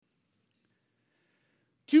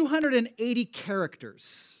280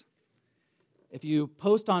 characters. If you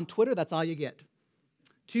post on Twitter, that's all you get.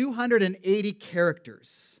 280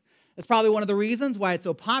 characters. That's probably one of the reasons why it's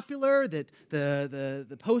so popular, that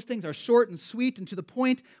the postings are short and sweet and to the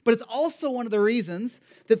point, but it's also one of the reasons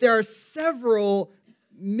that there are several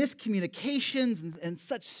miscommunications and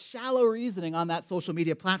such shallow reasoning on that social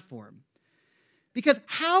media platform. Because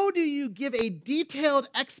how do you give a detailed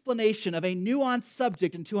explanation of a nuanced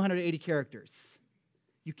subject in 280 characters?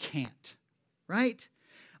 You can't, right?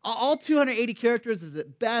 All 280 characters is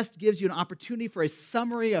at best gives you an opportunity for a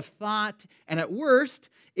summary of thought, and at worst,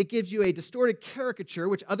 it gives you a distorted caricature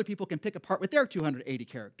which other people can pick apart with their 280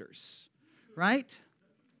 characters, right?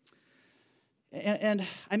 And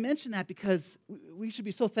I mention that because we should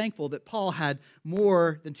be so thankful that Paul had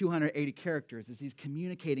more than 280 characters as he's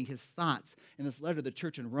communicating his thoughts in this letter to the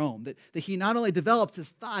church in Rome. That he not only develops his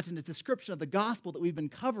thought in his description of the gospel that we've been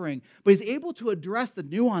covering, but he's able to address the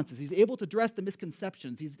nuances. He's able to address the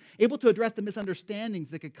misconceptions. He's able to address the misunderstandings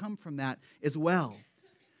that could come from that as well.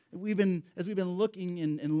 As we've been looking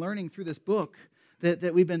and learning through this book,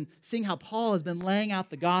 that we've been seeing how Paul has been laying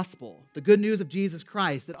out the gospel, the good news of Jesus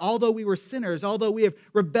Christ, that although we were sinners, although we have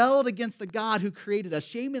rebelled against the God who created us,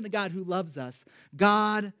 shaming the God who loves us,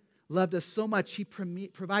 God loved us so much, He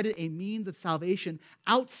provided a means of salvation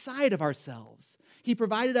outside of ourselves. He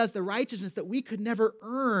provided us the righteousness that we could never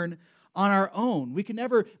earn on our own. We can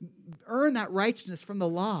never earn that righteousness from the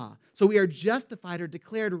law. So we are justified or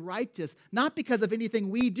declared righteous, not because of anything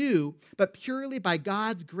we do, but purely by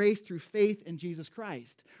God's grace through faith in Jesus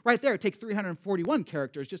Christ. Right there, it takes 341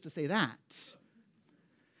 characters just to say that.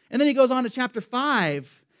 And then he goes on to chapter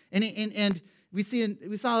 5, and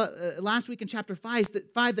we saw last week in chapter 5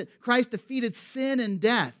 that Christ defeated sin and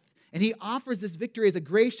death, and he offers this victory as a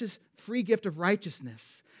gracious, free gift of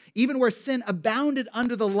righteousness. Even where sin abounded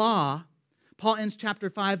under the law, Paul ends chapter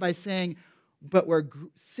 5 by saying, but where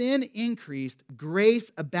sin increased,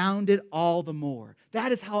 grace abounded all the more.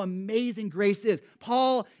 That is how amazing grace is.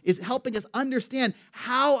 Paul is helping us understand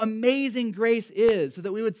how amazing grace is so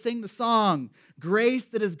that we would sing the song, grace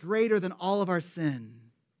that is greater than all of our sin.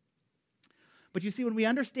 But you see, when we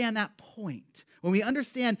understand that point, when we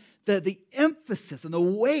understand the emphasis and the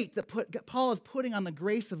weight that Paul is putting on the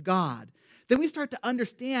grace of God, then we start to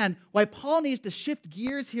understand why Paul needs to shift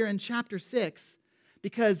gears here in chapter 6,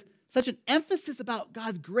 because such an emphasis about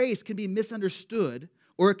God's grace can be misunderstood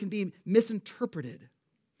or it can be misinterpreted.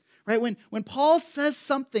 Right? When Paul says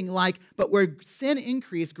something like, but where sin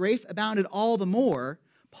increased, grace abounded all the more,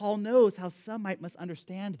 Paul knows how some might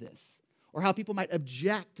misunderstand this or how people might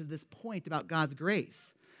object to this point about God's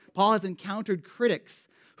grace. Paul has encountered critics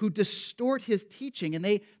who distort his teaching,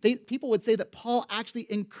 and people would say that Paul actually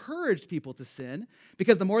encouraged people to sin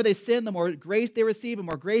because the more they sin, the more grace they receive, and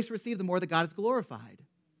more grace receive, the more that God is glorified.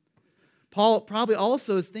 Paul probably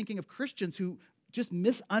also is thinking of Christians who just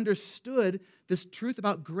misunderstood this truth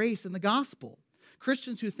about grace in the gospel.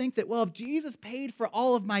 Christians who think that, well, if Jesus paid for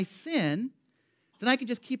all of my sin, then I can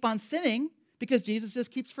just keep on sinning because Jesus just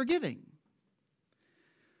keeps forgiving.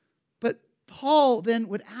 But Paul then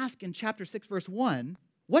would ask in chapter 6, verse 1,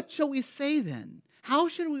 what shall we say then? How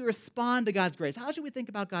should we respond to God's grace? How should we think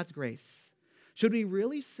about God's grace? Should we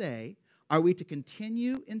really say, are we to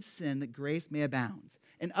continue in sin that grace may abound?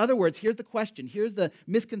 In other words, here's the question. Here's the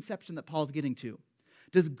misconception that Paul's getting to.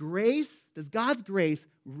 Does God's grace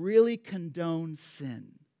really condone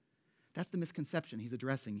sin? That's the misconception he's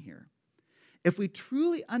addressing here. If we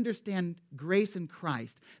truly understand grace in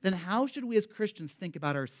Christ, then how should we as Christians think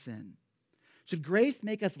about our sin? Should grace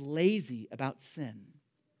make us lazy about sin?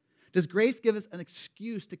 Does grace give us an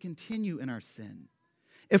excuse to continue in our sin?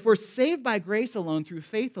 If we're saved by grace alone, through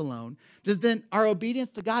faith alone, does then our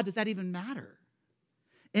obedience to God, does that even matter?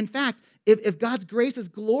 In fact, if God's grace is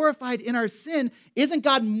glorified in our sin, isn't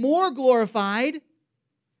God more glorified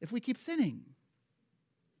if we keep sinning?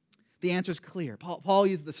 The answer is clear. Paul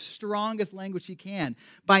uses the strongest language he can.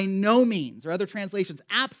 By no means, or other translations,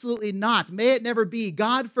 absolutely not. May it never be.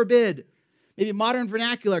 God forbid. Maybe modern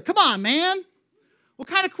vernacular. Come on, man. What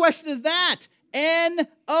kind of question is that?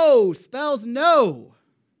 N-O spells no.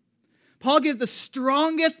 Paul gives the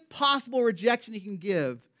strongest possible rejection he can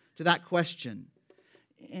give to that question.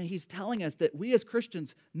 And he's telling us that we as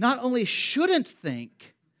Christians not only shouldn't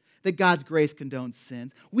think that God's grace condones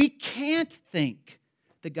sins, we can't think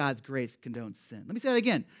that God's grace condones sin. Let me say that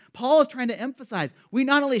again. Paul is trying to emphasize we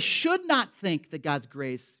not only should not think that God's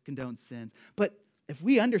grace condones sins, but if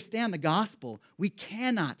we understand the gospel, we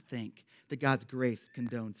cannot think that God's grace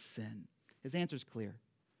condones sin. His answer is clear.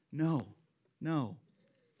 No.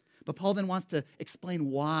 But Paul then wants to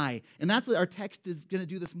explain why. And that's what our text is going to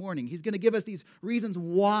do this morning. He's going to give us these reasons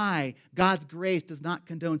why God's grace does not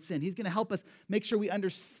condone sin. He's going to help us make sure we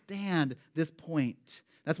understand this point.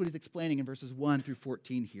 That's what he's explaining in verses 1 through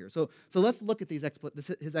 14 here. So let's look at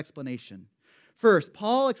his explanation. First,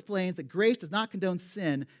 Paul explains that grace does not condone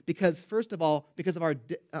sin because, first of all, because of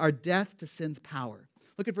our death to sin's power.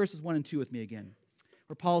 Look at verses 1 and 2 with me again,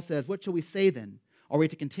 where Paul says, "What shall we say then? Are we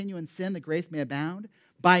to continue in sin that grace may abound?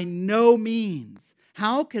 By no means.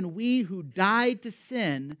 How can we who died to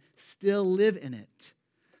sin still live in it?"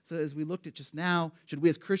 So as we looked at just now, should we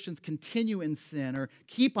as Christians continue in sin or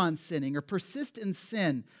keep on sinning or persist in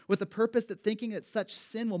sin with the purpose that thinking that such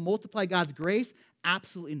sin will multiply God's grace?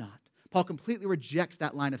 Absolutely not. Paul completely rejects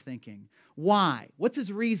that line of thinking. Why? What's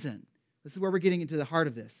his reason? This is where we're getting into the heart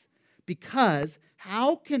of this. Because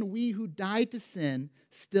how can we who died to sin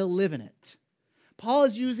still live in it? Paul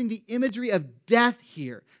is using the imagery of death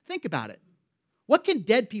here. Think about it. What can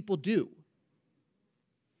dead people do?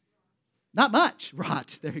 Not much.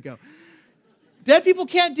 Rot. There you go. Dead people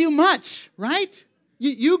can't do much, right?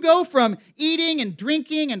 You go from eating and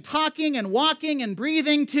drinking and talking and walking and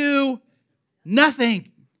breathing to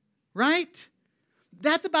nothing, right?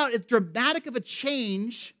 That's about as dramatic of a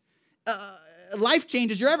change, life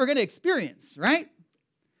change, as you're ever going to experience, right?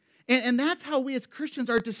 And that's how we as Christians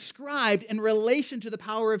are described in relation to the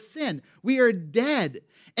power of sin. We are dead.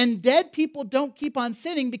 And dead people don't keep on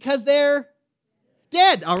sinning because they're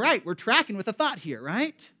dead. All right, we're tracking with a thought here,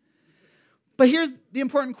 right? But here's the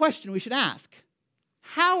important question we should ask.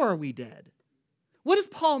 How are we dead? What does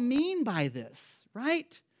Paul mean by this,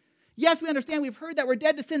 right? Yes, we understand, we've heard that we're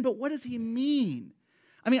dead to sin, but what does he mean?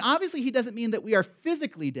 I mean, obviously he doesn't mean that we are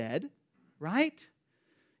physically dead, right?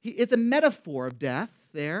 It's a metaphor of death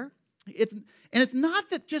there. It's not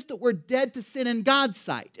that just that we're dead to sin in God's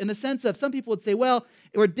sight, in the sense of some people would say, well,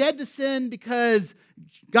 we're dead to sin because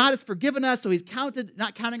God has forgiven us, so he's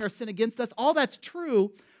not counting our sin against us. All that's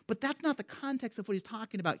true, but that's not the context of what he's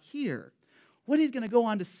talking about here. What he's going to go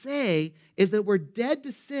on to say is that we're dead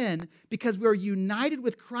to sin because we're united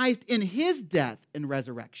with Christ in his death and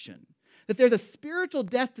resurrection. That there's a spiritual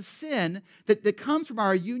death to sin that comes from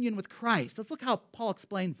our union with Christ. Let's look how Paul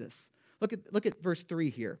explains this. Look at verse 3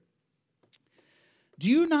 here. "Do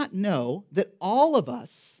you not know that all of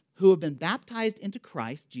us who have been baptized into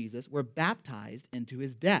Christ Jesus were baptized into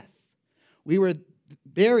his death? We were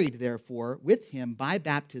buried, therefore, with him by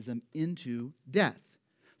baptism into death."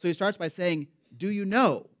 So he starts by saying, "Do you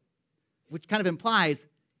know?" Which kind of implies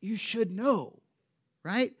you should know,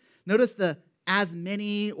 right? Notice the "as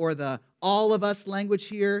many" or the "all of us" language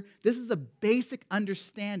here. This is a basic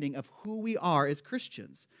understanding of who we are as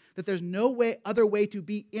Christians. That there's no other way to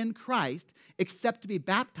be in Christ except to be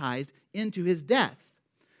baptized into his death.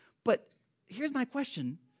 But here's my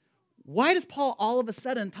question. Why does Paul all of a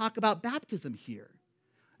sudden talk about baptism here?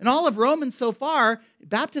 In all of Romans so far,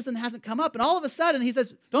 baptism hasn't come up. And all of a sudden he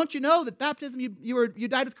says, don't you know that baptism, you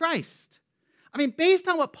died with Christ? I mean, based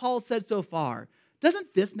on what Paul said so far,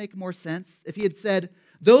 doesn't this make more sense if he had said,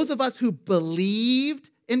 those of us who believed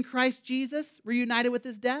in Christ Jesus were united with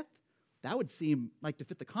his death? That would seem like to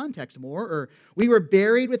fit the context more. Or we were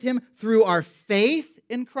buried with him through our faith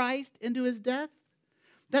in Christ into his death.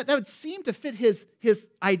 That would seem to fit his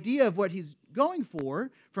idea of what he's going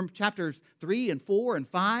for from chapters 3 and 4 and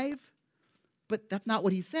 5. But that's not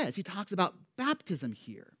what he says. He talks about baptism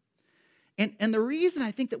here. And the reason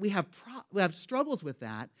I think that we have struggles with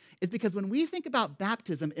that is because when we think about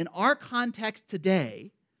baptism in our context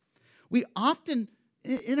today, we often,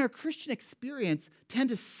 in our Christian experience, tend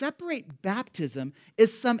to separate baptism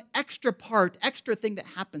as some extra thing that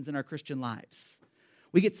happens in our Christian lives.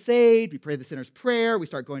 We get saved, we pray the sinner's prayer, we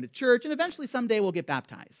start going to church, and eventually someday we'll get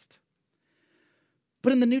baptized.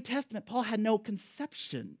 But in the New Testament, Paul had no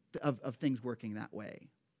conception of things working that way.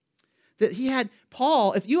 That he had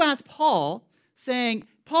Paul, if you asked Paul, saying,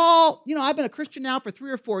 Paul, I've been a Christian now for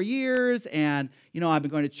 3 or 4 years, and, I've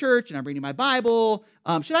been going to church, and I'm reading my Bible.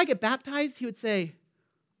 Should I get baptized? He would say,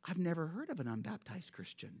 I've never heard of an unbaptized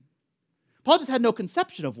Christian. Paul just had no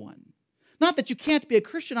conception of one. Not that you can't be a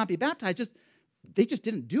Christian and not be baptized, they just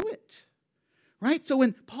didn't do it. Right? So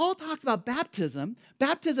when Paul talks about baptism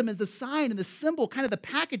is the sign and the symbol, kind of the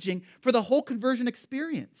packaging for the whole conversion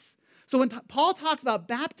experience. So when Paul talks about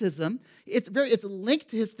baptism, it's linked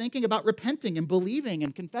to his thinking about repenting and believing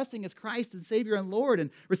and confessing as Christ and Savior and Lord and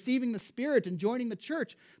receiving the Spirit and joining the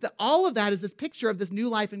church. That all of that is this picture of this new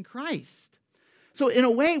life in Christ. So in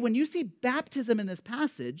a way, when you see baptism in this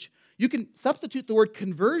passage, you can substitute the word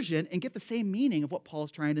conversion and get the same meaning of what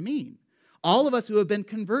Paul's trying to mean. All of us who have been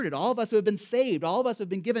converted, all of us who have been saved, all of us who have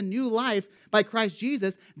been given new life by Christ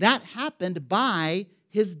Jesus, that happened by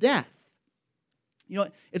his death. You know,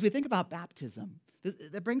 as we think about baptism,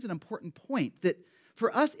 that brings an important point that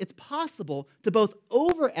for us, it's possible to both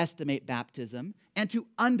overestimate baptism and to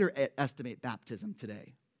underestimate baptism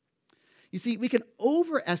today. You see, we can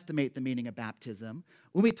overestimate the meaning of baptism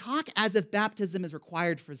when we talk as if baptism is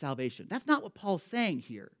required for salvation. That's not what Paul's saying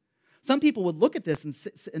here. Some people would look at this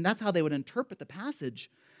and that's how they would interpret the passage.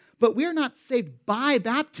 But we're not saved by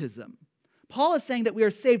baptism. Paul is saying that we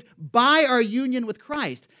are saved by our union with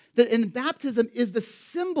Christ. And baptism is the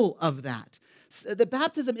symbol of that. The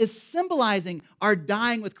baptism is symbolizing our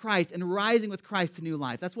dying with Christ and rising with Christ to new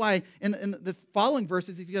life. That's why in the following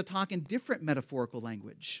verses, he's going to talk in different metaphorical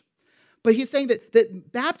language. But he's saying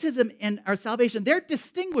that baptism and our salvation, they're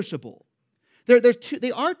distinguishable.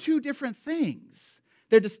 They are two different things.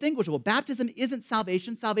 They're distinguishable. Baptism isn't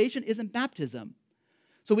salvation. Salvation isn't baptism.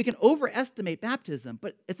 So we can overestimate baptism.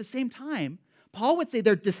 But at the same time, Paul would say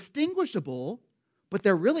they're distinguishable, but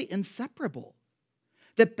they're really inseparable.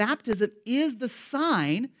 That baptism is the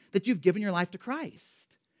sign that you've given your life to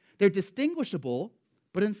Christ. They're distinguishable,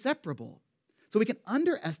 but inseparable. So we can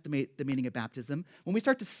underestimate the meaning of baptism when we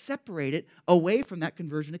start to separate it away from that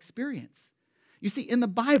conversion experience. You see, in the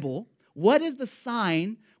Bible, what is the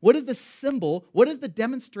sign, what is the symbol, what is the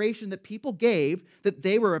demonstration that people gave that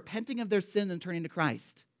they were repenting of their sin and turning to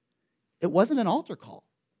Christ? It wasn't an altar call.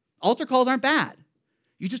 Altar calls aren't bad.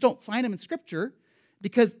 You just don't find them in Scripture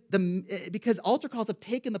because altar calls have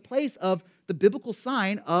taken the place of the biblical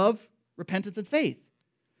sign of repentance and faith.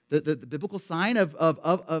 The biblical sign of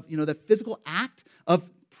the physical act of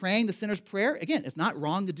praying the sinner's prayer. Again, it's not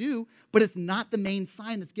wrong to do, but it's not the main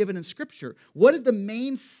sign that's given in Scripture. What is the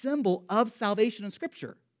main symbol of salvation in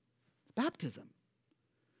Scripture? It's baptism,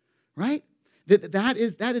 right? That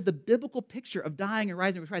is the biblical picture of dying and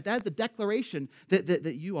rising with Christ. That is the declaration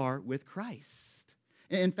that you are with Christ.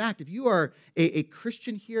 In fact, if you are a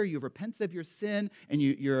Christian here, you've repented of your sin, and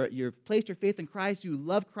you've placed your faith in Christ, you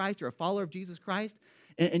love Christ, you're a follower of Jesus Christ,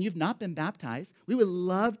 and you've not been baptized, we would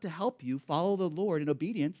love to help you follow the Lord in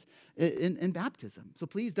obedience in baptism. So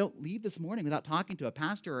please don't leave this morning without talking to a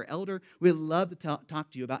pastor or elder. We'd love to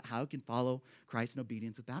talk to you about how you can follow Christ in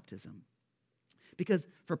obedience with baptism. Because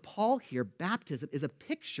for Paul here, baptism is a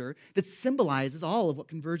picture that symbolizes all of what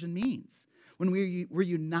conversion means. When we're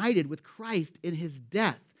united with Christ in his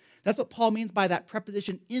death. That's what Paul means by that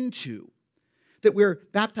preposition into. That we're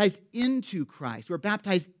baptized into Christ. We're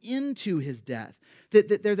baptized into his death.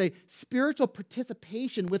 That there's a spiritual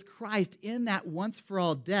participation with Christ in that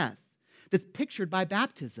once-for-all death that's pictured by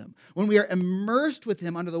baptism. When we are immersed with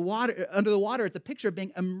him under the water, it's a picture of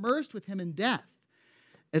being immersed with him in death.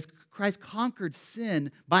 As Christ conquered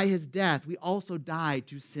sin by his death, we also died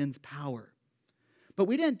to sin's power. But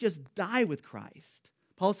we didn't just die with Christ.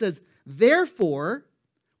 Paul says, therefore,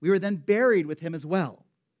 we were then buried with him as well.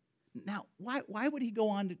 Now, why would he go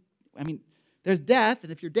on to, there's death,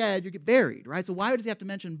 and if you're dead, you get buried, right? So why does he have to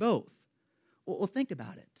mention both? Well, think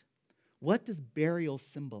about it. What does burial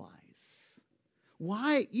symbolize?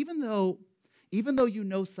 Why, even though you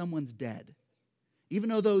know someone's dead, even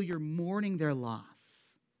though you're mourning their loss,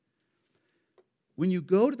 when you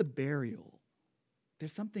go to the burial,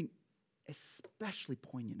 there's something especially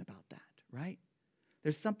poignant about that, right?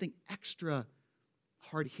 There's something extra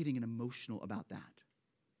hard-hitting and emotional about that.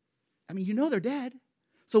 You know they're dead.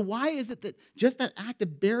 So why is it that just that act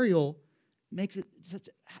of burial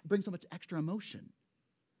brings so much extra emotion?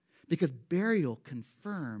 Because burial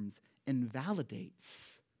confirms and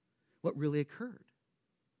validates what really occurred,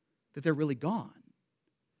 that they're really gone,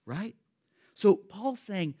 right? So Paul's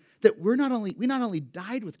saying that we not only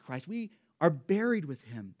died with Christ, we are buried with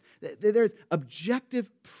him. There's objective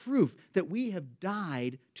proof that we have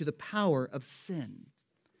died to the power of sin.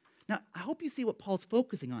 Now, I hope you see what Paul's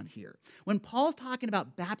focusing on here. When Paul's talking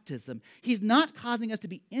about baptism, he's not causing us to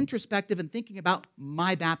be introspective and thinking about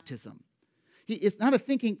my baptism. It's not a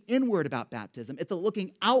thinking inward about baptism. It's a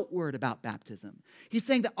looking outward about baptism. He's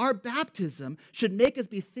saying that our baptism should make us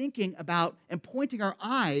be thinking about and pointing our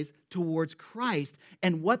eyes towards Christ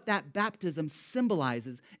and what that baptism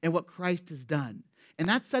symbolizes and what Christ has done. And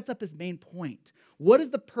that sets up his main point. What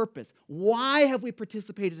is the purpose? Why have we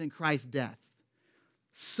participated in Christ's death?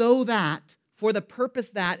 So that, for the purpose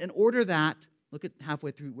that, in order that, look at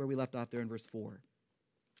halfway through where we left off there in verse 4.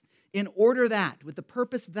 In order that, with the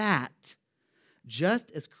purpose that,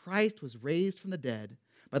 just as Christ was raised from the dead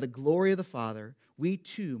by the glory of the Father, we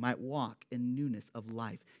too might walk in newness of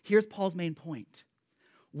life. Here's Paul's main point.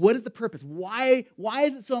 What is the purpose? Why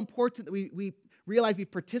is it so important that we realize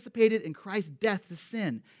we've participated in Christ's death to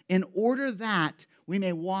sin in order that we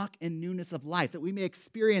may walk in newness of life, that we may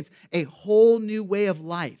experience a whole new way of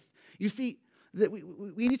life. You see, that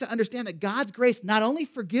we need to understand that God's grace not only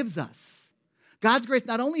forgives us, God's grace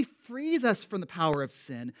not only frees us from the power of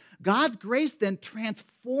sin, God's grace then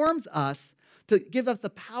transforms us to give us the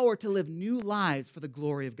power to live new lives for the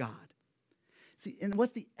glory of God. See, and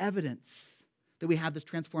what's the evidence that we have this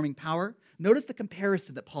transforming power? Notice the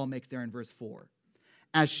comparison that Paul makes there in verse 4.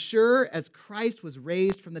 As sure as Christ was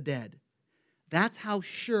raised from the dead, that's how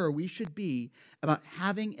sure we should be about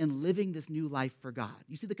having and living this new life for God.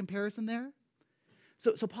 You see the comparison there?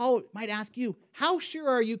 So Paul might ask you, how sure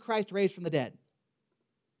are you Christ raised from the dead?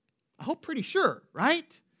 I hope pretty sure,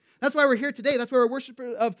 right? That's why we're here today. That's why we're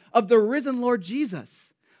worshipers of the risen Lord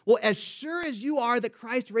Jesus. Well, as sure as you are that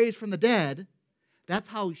Christ raised from the dead, that's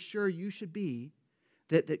how sure you should be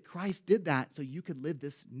that Christ did that so you could live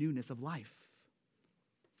this newness of life.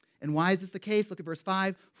 And why is this the case? Look at verse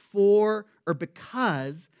 5. For or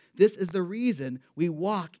because this is the reason we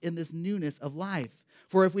walk in this newness of life.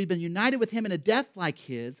 For if we've been united with him in a death like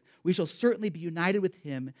his, we shall certainly be united with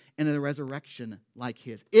him in a resurrection like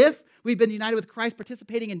his. If we've been united with Christ,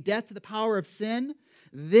 participating in death to the power of sin,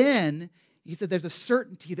 then, he said, there's a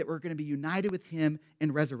certainty that we're going to be united with him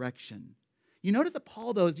in resurrection. You notice that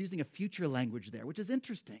Paul, though, is using a future language there, which is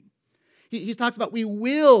interesting. He talks about we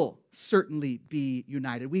will certainly be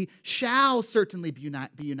united. We shall certainly be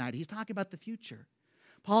united. He's talking about the future.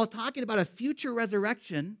 Paul is talking about a future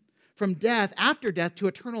resurrection from death, after death, to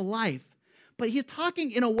eternal life. But he's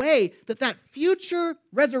talking in a way that future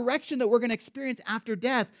resurrection that we're going to experience after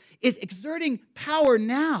death is exerting power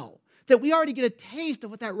now, that we already get a taste of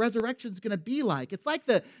what that resurrection is going to be like. It's like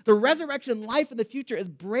the resurrection life in the future is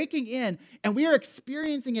breaking in, and we are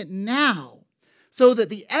experiencing it now, so that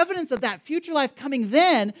the evidence of that future life coming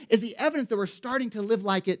then is the evidence that we're starting to live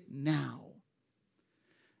like it now.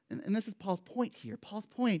 And this is Paul's point here. Paul's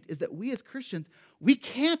point is that we as Christians, we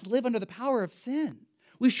can't live under the power of sin.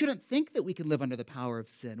 We shouldn't think that we can live under the power of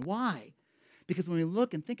sin. Why? Because when we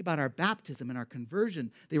look and think about our baptism and our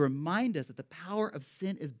conversion, they remind us that the power of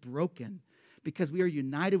sin is broken because we are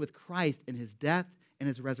united with Christ in his death and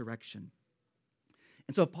his resurrection.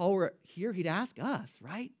 And so if Paul were here, he'd ask us,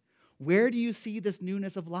 right? Where do you see this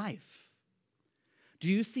newness of life? Do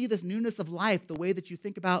you see this newness of life the way that you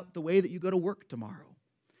think about the way that you go to work tomorrow?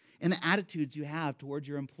 And the attitudes you have towards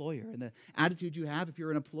your employer, and the attitudes you have if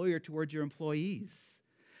you're an employer towards your employees?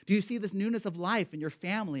 Do you see this newness of life in your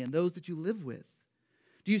family and those that you live with?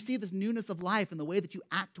 Do you see this newness of life in the way that you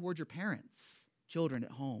act towards your parents, children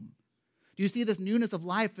at home? Do you see this newness of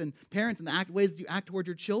life in parents in the ways that you act towards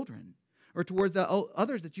your children or towards the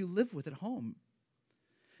others that you live with at home?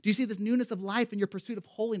 Do you see this newness of life in your pursuit of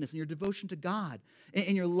holiness and your devotion to God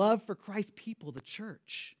and your love for Christ's people, the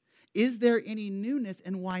church? Is there any newness,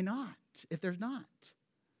 and why not, if there's not?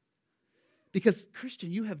 Because,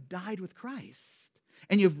 Christian, you have died with Christ,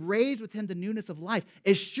 and you've raised with him the newness of life.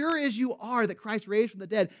 As sure as you are that Christ raised from the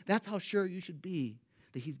dead, that's how sure you should be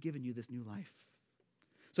that he's given you this new life.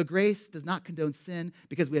 So grace does not condone sin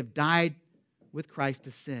because we have died with Christ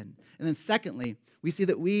to sin. And then secondly, we see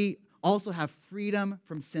that we also have freedom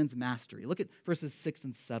from sin's mastery. Look at verses 6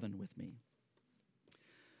 and 7 with me.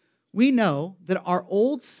 We know that our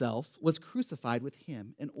old self was crucified with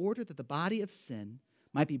him in order that the body of sin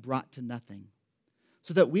might be brought to nothing,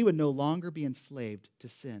 so that we would no longer be enslaved to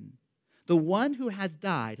sin. The one who has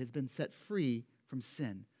died has been set free from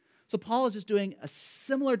sin. So Paul is just doing a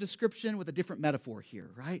similar description with a different metaphor here,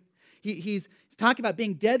 right? He's talking about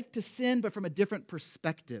being dead to sin, but from a different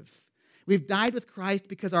perspective. We've died with Christ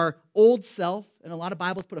because our old self, and a lot of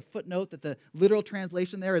Bibles put a footnote that the literal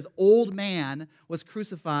translation there is old man was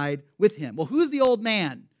crucified with him. Well, who's the old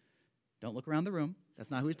man? Don't look around the room.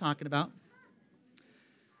 That's not who he's talking about.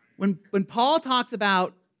 When Paul talks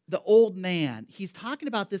about the old man, he's talking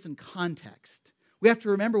about this in context. We have to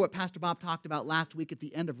remember what Pastor Bob talked about last week at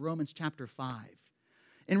the end of Romans chapter 5.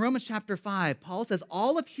 In Romans chapter 5, Paul says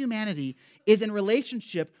all of humanity is in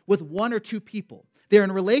relationship with one or two people. They're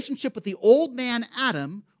in relationship with the old man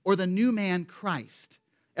Adam or the new man Christ.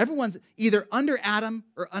 Everyone's either under Adam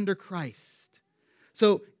or under Christ.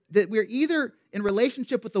 So that we're either in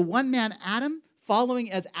relationship with the one man Adam, following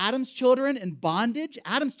as Adam's children in bondage.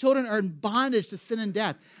 Adam's children are in bondage to sin and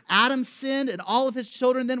death. Adam sinned and all of his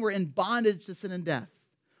children then were in bondage to sin and death.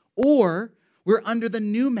 Or we're under the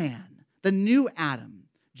new man, the new Adam,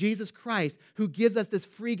 Jesus Christ, who gives us this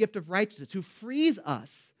free gift of righteousness, who frees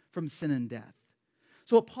us from sin and death.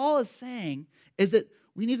 So what Paul is saying is that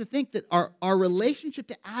we need to think that our relationship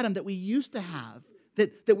to Adam that we used to have,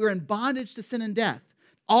 that we're in bondage to sin and death,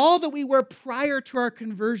 All that we were prior to our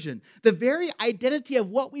conversion, the very identity of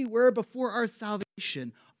what we were before our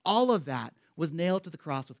salvation, all of that was nailed to the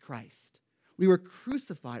cross with Christ. We were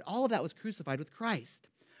crucified. All of that was crucified with Christ.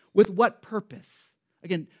 With what purpose?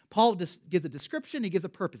 Again, Paul gives a description, he gives a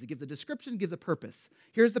purpose. He gives a description, gives a purpose.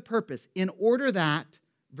 Here's the purpose. In order that,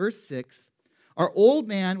 verse 6, our old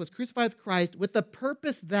man was crucified with Christ with the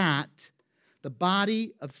purpose that the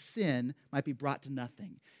body of sin might be brought to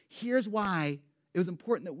nothing. Here's why it was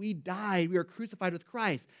important that we died, we were crucified with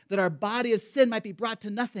Christ, that our body of sin might be brought to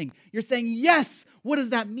nothing. You're saying, yes, what does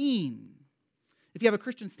that mean? If you have a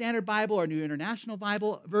Christian Standard Bible or a New International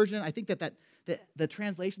Bible version, I think that the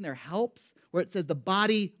translation there helps, where it says the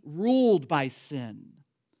body ruled by sin.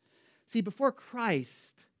 See, before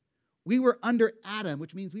Christ, we were under Adam,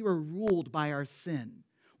 which means we were ruled by our sin.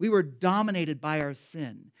 We were dominated by our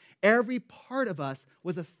sin. Every part of us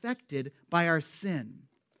was affected by our sin.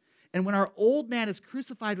 And when our old man is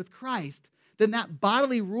crucified with Christ, then that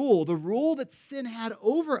bodily rule, the rule that sin had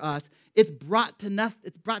over us, it's brought to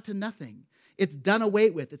nothing. It's done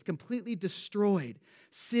away with. It's completely destroyed.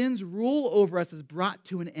 Sin's rule over us is brought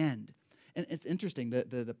to an end. And it's interesting,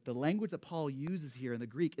 the language that Paul uses here in the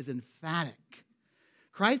Greek is emphatic.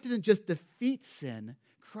 Christ didn't just defeat sin.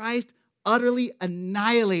 Christ utterly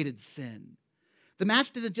annihilated sin. The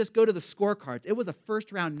match didn't just go to the scorecards. It was a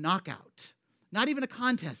first-round knockout. Not even a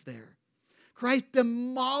contest there. Christ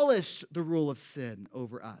demolished the rule of sin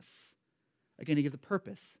over us. Again, he gives a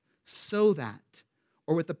purpose. So that,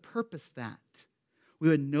 or with the purpose that, we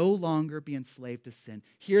would no longer be enslaved to sin.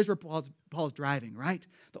 Here's where Paul's driving, right?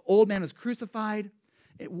 The old man was crucified.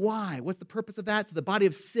 Why? What's the purpose of that? So the body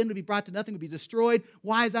of sin would be brought to nothing, would be destroyed.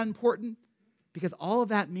 Why is that important? Because all of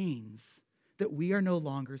that means that we are no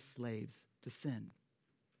longer slaves to sin.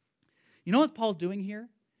 You know what Paul's doing here?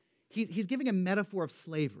 He's giving a metaphor of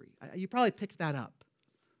slavery. You probably picked that up.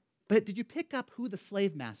 But did you pick up who the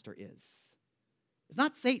slave master is? It's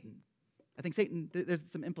not Satan. I think Satan, there's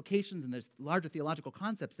some implications and there's larger theological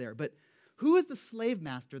concepts there. But who is the slave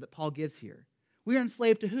master that Paul gives here? We are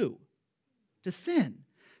enslaved to who? To sin.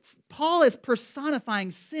 Paul is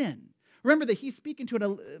personifying sin. Remember that he's speaking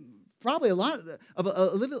to probably a lot of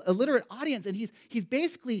a illiterate audience, and he's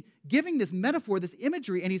basically giving this metaphor, this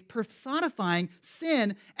imagery, and he's personifying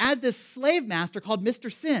sin as this slave master called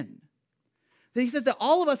Mr. Sin. That he says that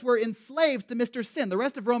all of us were enslaved to Mr. Sin. The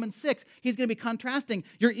rest of Romans 6, he's going to be contrasting.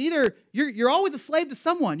 You're always a slave to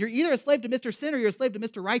someone. You're either a slave to Mr. Sin or you're a slave to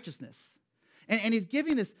Mr. Righteousness. And he's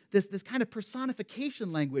giving this kind of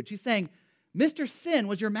personification language. He's saying, Mr. Sin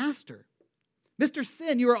was your master. Mr.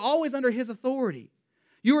 Sin, you were always under his authority.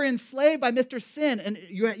 You were enslaved by Mr. Sin, and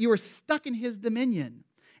you were stuck in his dominion.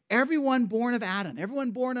 Everyone born of Adam,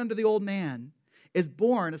 everyone born under the old man, is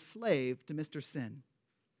born a slave to Mr. Sin.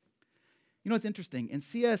 You know what's interesting? In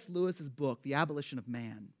C.S. Lewis's book, The Abolition of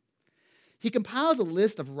Man, he compiles a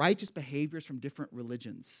list of righteous behaviors from different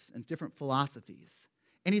religions and different philosophies.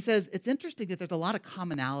 And he says it's interesting that there's a lot of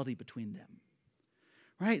commonality between them.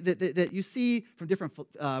 Right? That you see from different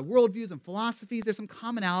worldviews and philosophies, there's some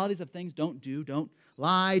commonalities of things don't do. Don't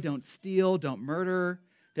lie, don't steal, don't murder.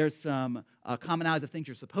 There's some commonalities of things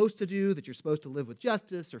you're supposed to do, that you're supposed to live with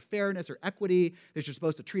justice or fairness or equity, that you're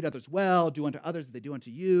supposed to treat others well, do unto others as they do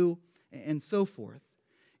unto you, and so forth.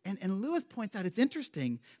 And Lewis points out it's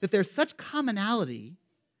interesting that there's such commonality,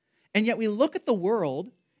 and yet we look at the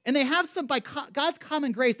world, and they have some, by God's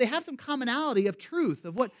common grace, they have some commonality of truth,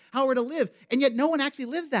 of how we're to live, and yet no one actually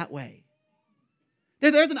lives that way.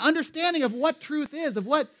 There's an understanding of what truth is, of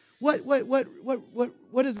what is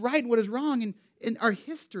right and what is wrong, and our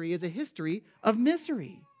history is a history of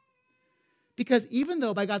misery. Because even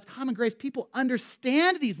though by God's common grace people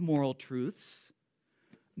understand these moral truths,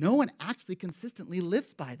 no one actually consistently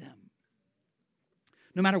lives by them.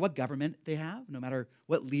 No matter what government they have, no matter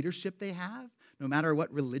what leadership they have, no matter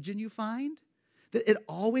what religion you find, that it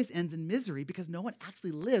always ends in misery because no one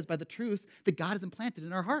actually lives by the truth that God has implanted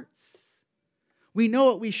in our hearts. We know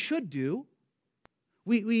what we should do.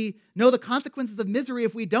 We know the consequences of misery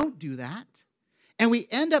if we don't do that. And we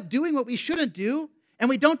end up doing what we shouldn't do, and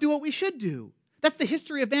we don't do what we should do. That's the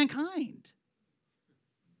history of mankind.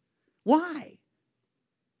 Why?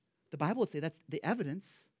 The Bible would say that's the evidence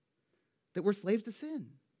that we're slaves to sin.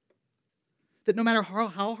 That no matter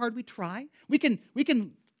how hard we try, we can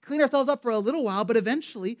clean ourselves up for a little while, but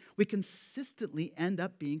eventually we consistently end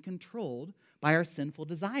up being controlled by our sinful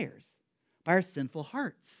desires, by our sinful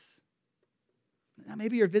hearts. Now,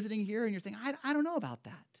 maybe you're visiting here and you're saying, I don't know about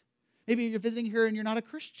that. Maybe you're visiting here and you're not a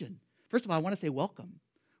Christian. First of all, I want to say welcome.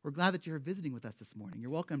 We're glad that you're visiting with us this morning.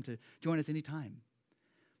 You're welcome to join us anytime.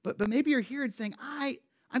 But maybe you're here and saying, I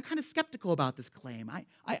I'm kind of skeptical about this claim.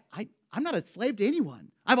 I'm not a slave to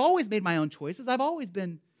anyone. I've always made my own choices. I've always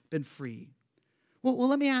been free. Well,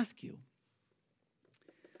 let me ask you.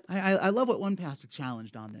 I love what one pastor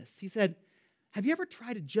challenged on this. He said, have you ever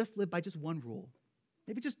tried to just live by just one rule?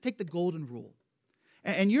 Maybe just take the golden rule.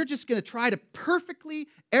 And you're just going to try to perfectly,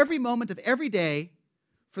 every moment of every day,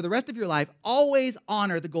 for the rest of your life, always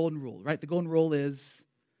honor the golden rule, right? The golden rule is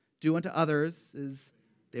do unto others as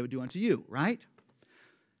they would do unto you, right?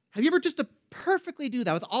 Have you ever just to perfectly do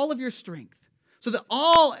that with all of your strength? So that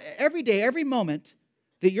every day, every moment,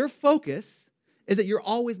 that your focus is that you're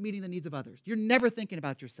always meeting the needs of others. You're never thinking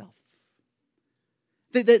about yourself.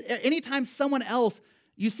 That anytime someone else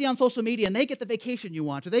you see on social media and they get the vacation you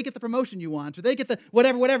want, or they get the promotion you want, or they get the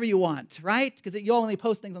whatever you want, right? Because you only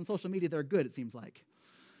post things on social media that are good, it seems like.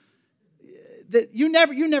 That you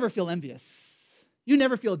never feel envious. You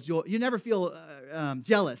never feel joy. You never feel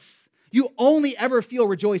jealous. You only ever feel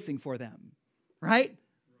rejoicing for them, right?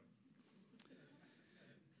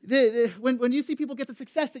 When you see people get the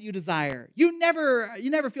success that you desire, you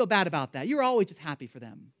never feel bad about that. You're always just happy for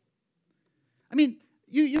them. I mean,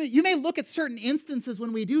 you may look at certain instances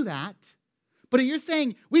when we do that, but you're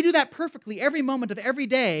saying we do that perfectly every moment of every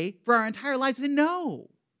day for our entire lives. And no,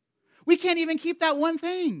 we can't even keep that one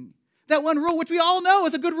thing, that one rule, which we all know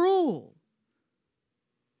is a good rule.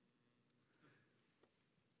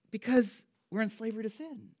 Because we're in slavery to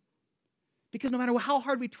sin. Because no matter how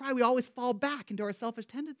hard we try, we always fall back into our selfish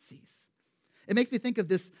tendencies. It makes me think of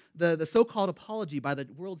the so-called apology by the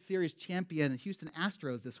World Series champion Houston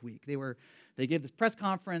Astros this week. They gave this press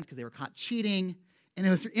conference because they were caught cheating. And it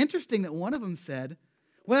was interesting that one of them said,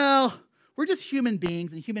 well, we're just human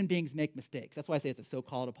beings, and human beings make mistakes. That's why I say it's a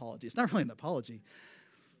so-called apology. It's not really an apology.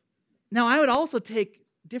 Now, I would also take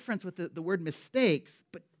difference with the word mistakes,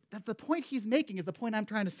 but the point he's making is the point I'm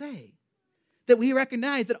trying to say. That we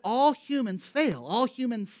recognize that all humans fail, all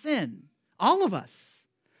humans sin, all of us.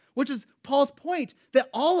 Which is Paul's point, that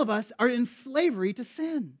all of us are in slavery to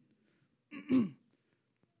sin.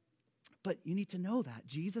 But you need to know that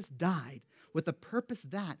Jesus died with the purpose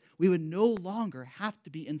that we would no longer have to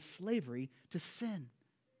be in slavery to sin.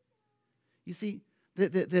 You see,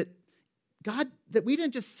 that God, that we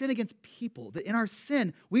didn't just sin against people, that in our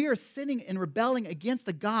sin, we are sinning and rebelling against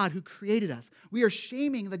the God who created us. We are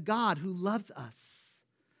shaming the God who loves us.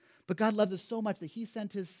 But God loves us so much that he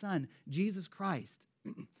sent his son, Jesus Christ,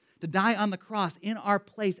 to die on the cross in our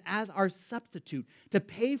place as our substitute, to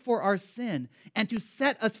pay for our sin, and to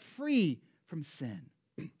set us free from sin.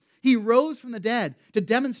 He rose from the dead to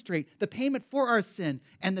demonstrate the payment for our sin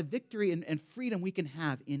and the victory and freedom we can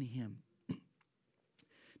have in him.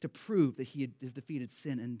 To prove that he has defeated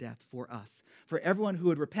sin and death for us. For everyone who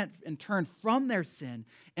would repent and turn from their sin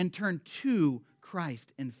and turn to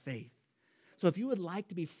Christ in faith. So if you would like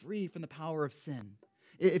to be free from the power of sin,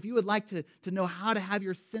 if you would like to know how to have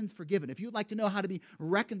your sins forgiven, if you would like to know how to be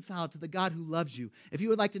reconciled to the God who loves you, if you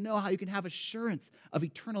would like to know how you can have assurance of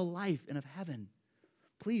eternal life and of heaven,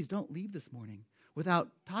 please don't leave this morning without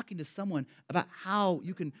talking to someone about how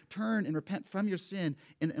you can turn and repent from your sin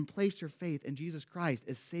and place your faith in Jesus Christ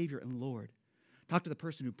as Savior and Lord. Talk to the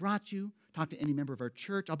person who brought you. Talk to any member of our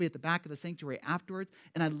church. I'll be at the back of the sanctuary afterwards,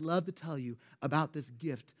 and I'd love to tell you about this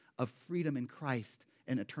gift of freedom in Christ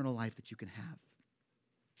and eternal life that you can have.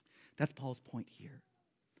 That's Paul's point here.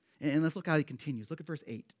 And let's look how he continues. Look at verse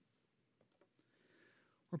 8,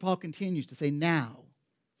 where Paul continues to say, now,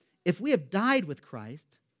 if we have died with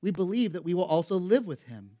Christ, we believe that we will also live with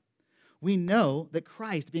him. We know that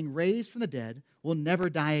Christ, being raised from the dead, will never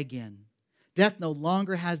die again. Death no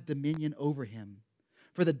longer has dominion over him.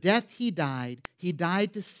 For the death he died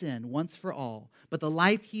to sin once for all. But the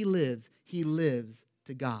life he lives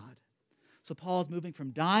to God. So Paul's moving from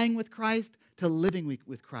dying with Christ to living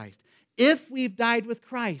with Christ. If we've died with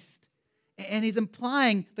Christ, and he's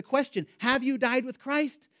implying the question, have you died with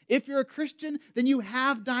Christ? If you're a Christian, then you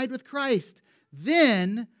have died with Christ.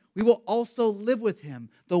 Then we will also live with him.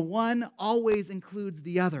 The one always includes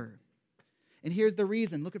the other. And here's the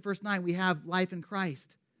reason. Look at verse 9. We have life in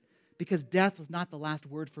Christ because death was not the last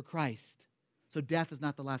word for Christ. So death is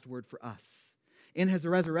not the last word for us. In his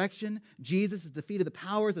resurrection, Jesus has defeated the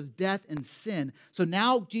powers of death and sin. So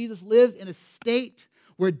now Jesus lives in a state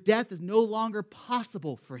where death is no longer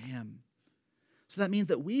possible for him. So that means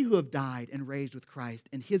that we who have died and raised with Christ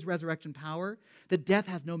in his resurrection power, that death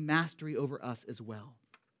has no mastery over us as well.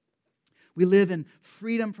 We live in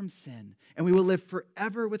freedom from sin, and we will live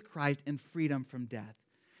forever with Christ in freedom from death.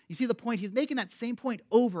 You see the point? He's making that same point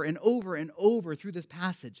over and over and over through this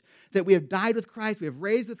passage, that we have died with Christ, we have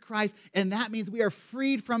raised with Christ, and that means we are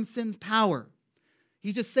freed from sin's power.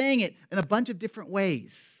 He's just saying it in a bunch of different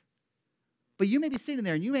ways. But you may be sitting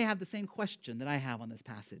there and you may have the same question that I have on this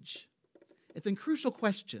passage. It's a crucial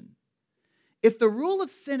question. If the rule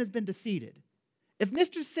of sin has been defeated, if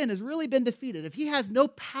Mr. Sin has really been defeated, if he has no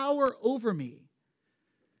power over me,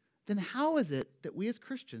 then how is it that we as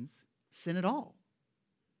Christians sin at all?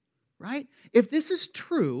 Right? If this is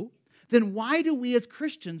true, then why do we as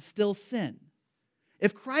Christians still sin?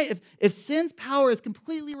 If sin's power is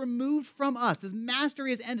completely removed from us, his mastery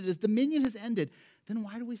has ended, his dominion has ended, then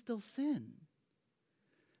why do we still sin?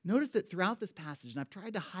 Notice that throughout this passage, and I've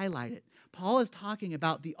tried to highlight it, Paul is talking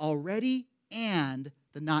about the already and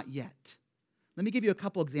the not yet. Let me give you a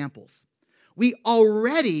couple examples. We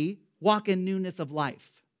already walk in newness of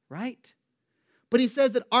life, right? But he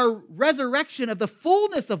says that our resurrection of the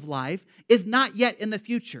fullness of life is not yet in the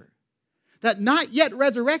future. That not yet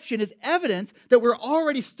resurrection is evidence that we're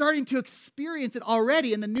already starting to experience it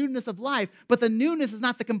already in the newness of life, but the newness is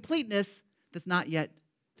not the completeness that's not yet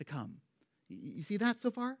to come. You see that so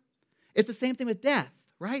far? It's the same thing with death,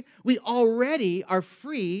 right? We already are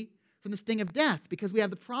free from the sting of death because we have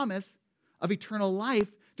the promise of eternal life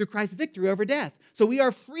through Christ's victory over death. So we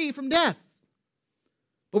are free from death,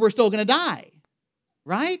 but we're still going to die,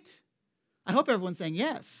 right? I hope everyone's saying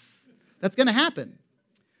yes. That's going to happen.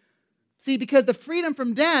 See, because the freedom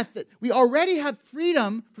from death, that we already have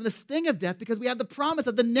freedom from the sting of death because we have the promise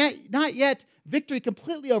of the not yet victory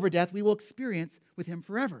completely over death we will experience with him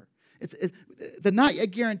forever. The not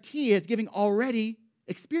yet guarantee is giving already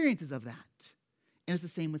experiences of that. And it's the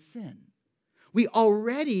same with sin. We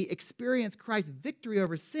already experience Christ's victory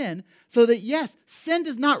over sin so that, yes, sin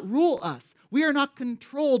does not rule us. We are not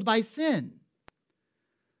controlled by sin.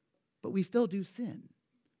 But we still do sin.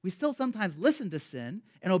 We still sometimes listen to sin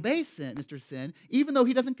and obey sin, Mr. Sin, even though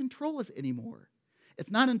he doesn't control us anymore. It's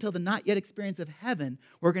not until the not yet experience of heaven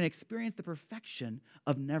we're going to experience the perfection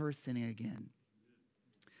of never sinning again.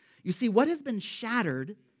 You see, what has been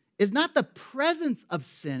shattered is not the presence of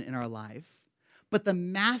sin in our life, but the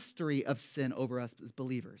mastery of sin over us as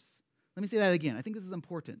believers. Let me say that again. I think this is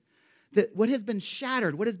important. That what has been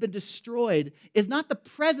shattered, what has been destroyed, is not the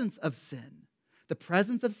presence of sin. The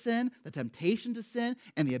presence of sin, the temptation to sin,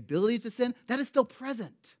 and the ability to sin, that is still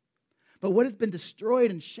present. But what has been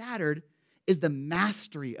destroyed and shattered is the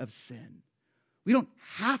mastery of sin. We don't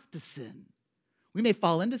have to sin. We may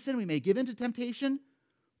fall into sin, we may give into temptation,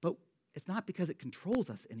 but it's not because it controls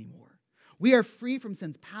us anymore. We are free from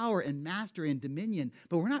sin's power and mastery and dominion,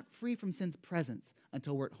 but we're not free from sin's presence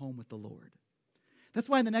until we're at home with the Lord. That's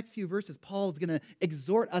why in the next few verses, Paul is going to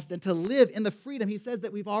exhort us then to live in the freedom he says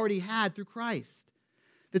that we've already had through Christ.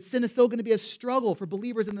 That sin is still going to be a struggle for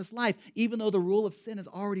believers in this life, even though the rule of sin is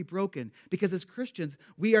already broken. Because as Christians,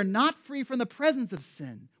 we are not free from the presence of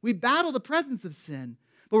sin. We battle the presence of sin,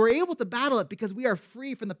 but we're able to battle it because we are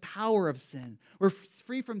free from the power of sin. We're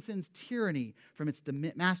free from sin's tyranny, from its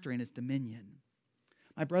mastery and its dominion.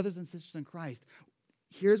 My brothers and sisters in Christ,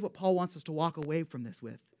 here's what Paul wants us to walk away from this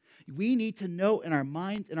with. We need to know in our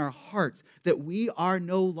minds, in our hearts, that we are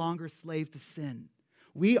no longer slave to sin.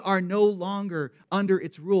 We are no longer under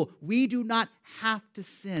its rule. We do not have to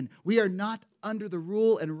sin. We are not under the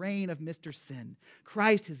rule and reign of Mr. Sin.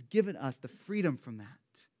 Christ has given us the freedom from that.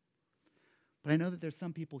 But I know that there's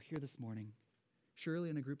some people here this morning, surely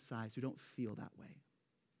in a group size, who don't feel that way.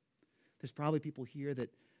 There's probably people here that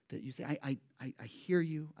you say, I hear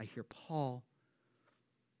you, I hear Paul,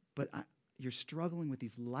 but you're struggling with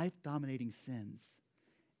these life-dominating sins,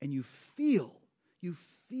 and you feel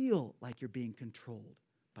like you're being controlled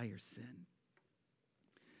by your sin.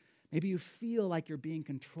 Maybe you feel like you're being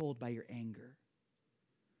controlled by your anger.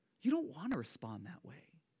 You don't want to respond that way.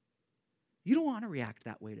 You don't want to react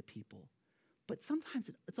that way to people. But sometimes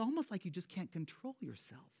it's almost like you just can't control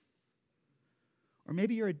yourself. Or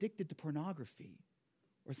maybe you're addicted to pornography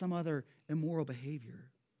or some other immoral behavior.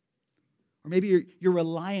 Or maybe you're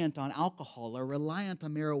reliant on alcohol or reliant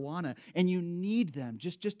on marijuana, and you need them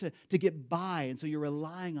just to get by, and so you're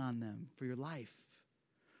relying on them for your life.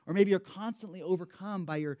 Or maybe you're constantly overcome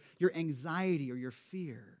by your anxiety or your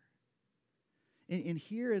fear. And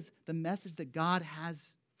here is the message that God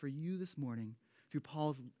has for you this morning through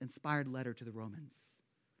Paul's inspired letter to the Romans.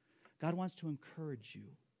 God wants to encourage you.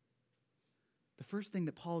 The first thing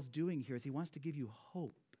that Paul's doing here is he wants to give you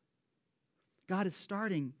hope. God is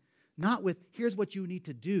starting not with, here's what you need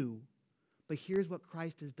to do, but here's what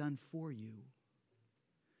Christ has done for you.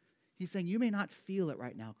 He's saying, you may not feel it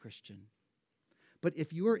right now, Christian, but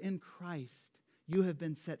if you are in Christ, you have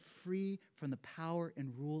been set free from the power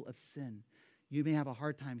and rule of sin. You may have a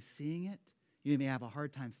hard time seeing it. You may have a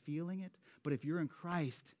hard time feeling it. But if you're in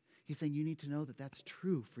Christ, he's saying you need to know that that's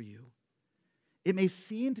true for you. It may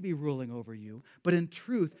seem to be ruling over you, but in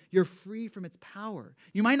truth, you're free from its power.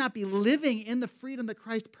 You might not be living in the freedom that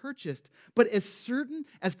Christ purchased, but as certain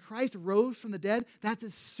as Christ rose from the dead, that's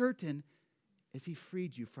as certain as he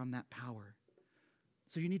freed you from that power.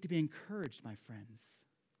 So you need to be encouraged, my friends.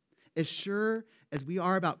 As sure as we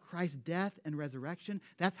are about Christ's death and resurrection,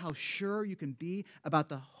 that's how sure you can be about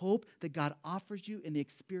the hope that God offers you in the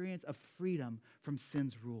experience of freedom from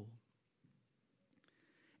sin's rule.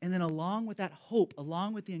 And then along with that hope,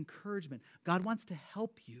 along with the encouragement, God wants to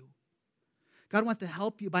help you. God wants to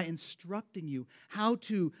help you by instructing you how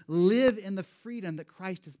to live in the freedom that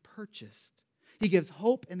Christ has purchased. He gives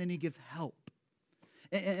hope and then he gives help.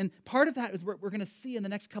 And part of that is what we're going to see in the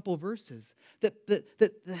next couple of verses. That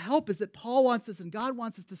the help is that Paul wants us and God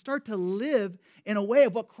wants us to start to live in a way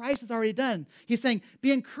of what Christ has already done. He's saying,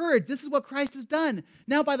 be encouraged. This is what Christ has done.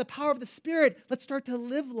 Now by the power of the Spirit, let's start to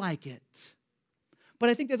live like it. But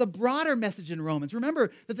I think there's a broader message in Romans.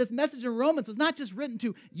 Remember that this message in Romans was not just written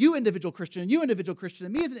to you individual Christian, and you individual Christian,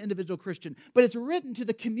 and me as an individual Christian, but it's written to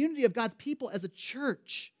the community of God's people as a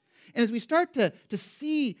church. And as we start to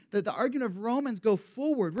see the argument of Romans go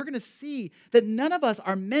forward, we're going to see that none of us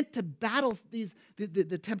are meant to battle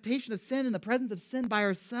the temptation of sin and the presence of sin by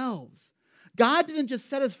ourselves. God didn't just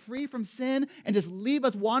set us free from sin and just leave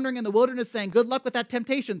us wandering in the wilderness saying, good luck with that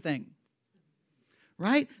temptation thing.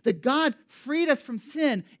 Right? That God freed us from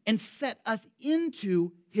sin and set us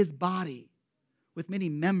into his body with many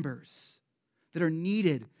members that are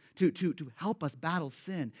needed to help us battle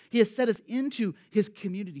sin. He has set us into his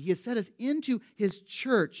community. He has set us into his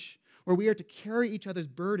church where we are to carry each other's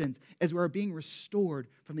burdens as we are being restored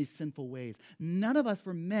from these sinful ways. None of us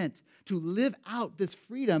were meant to live out this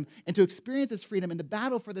freedom and to experience this freedom and to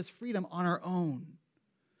battle for this freedom on our own.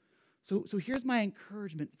 So here's my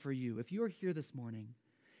encouragement for you. If you are here this morning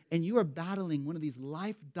and you are battling one of these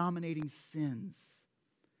life-dominating sins,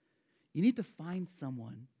 you need to find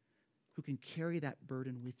someone who can carry that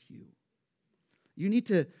burden with you. You need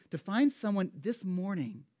to find someone this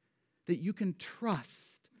morning that you can trust,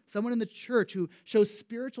 someone in the church who shows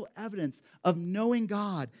spiritual evidence of knowing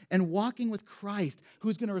God and walking with Christ,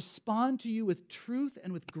 who's going to respond to you with truth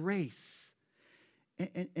and with grace,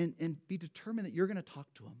 and be determined that you're going to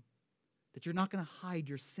talk to him, that you're not going to hide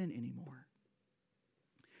your sin anymore,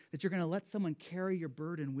 that you're going to let someone carry your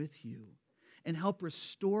burden with you and help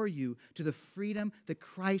restore you to the freedom that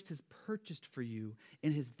Christ has purchased for you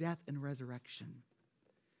in his death and resurrection.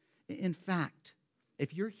 In fact,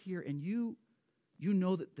 if you're here and you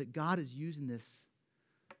know that God is using this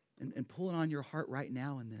and pulling on your heart right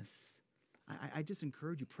now in this, I just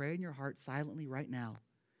encourage you, pray in your heart silently right now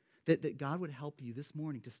that God would help you this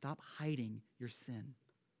morning to stop hiding your sin.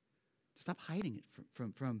 To stop hiding it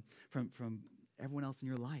from everyone else in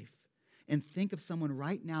your life. And think of someone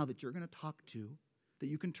right now that you're going to talk to, that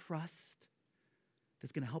you can trust,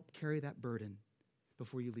 that's going to help carry that burden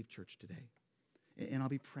before you leave church today. And I'll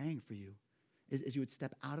be praying for you as you would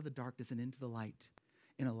step out of the darkness and into the light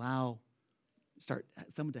and allow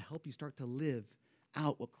someone to help you start to live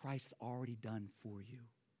out what Christ has already done for you.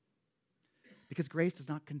 Because grace does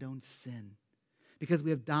not condone sin. Because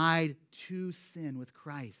we have died to sin with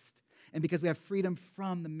Christ. And because we have freedom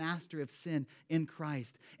from the master of sin in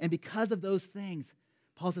Christ. And because of those things,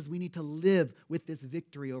 Paul says we need to live with this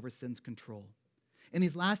victory over sin's control. In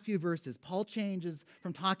these last few verses, Paul changes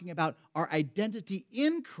from talking about our identity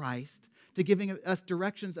in Christ to giving us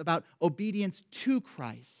directions about obedience to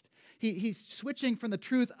Christ. He's switching from the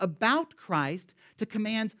truth about Christ to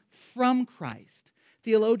commands from Christ.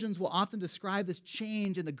 Theologians will often describe this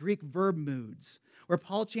change in the Greek verb moods, where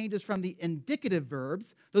Paul changes from the indicative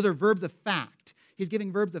verbs, those are verbs of fact. He's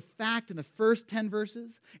giving verbs of fact in the first 10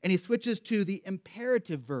 verses, and he switches to the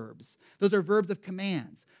imperative verbs. Those are verbs of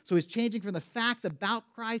commands. So he's changing from the facts about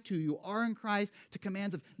Christ, who you are in Christ, to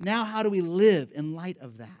commands of now how do we live in light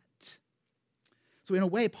of that. So in a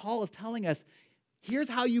way, Paul is telling us, here's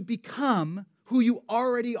how you become who you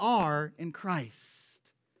already are in Christ.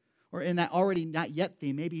 Or in that already not yet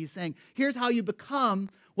theme, maybe he's saying, here's how you become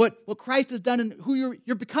what Christ has done and who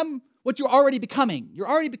you're become what you're already becoming. You're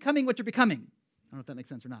already becoming what you're becoming. I don't know if that makes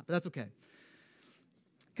sense or not, but that's okay.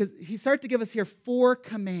 Because he starts to give us here 4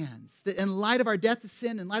 commands that in light of our death to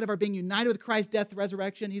sin, in light of our being united with Christ's death,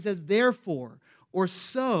 resurrection, he says, therefore, or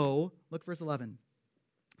so, look verse 11.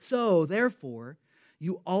 So, therefore,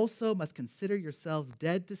 you also must consider yourselves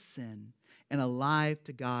dead to sin and alive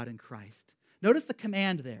to God in Christ. Notice the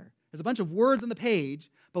command there. There's a bunch of words on the page,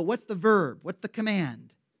 but what's the verb? What's the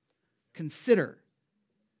command? Consider.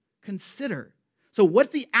 Consider. So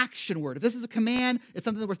what's the action word? If this is a command, it's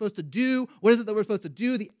something that we're supposed to do. What is it that we're supposed to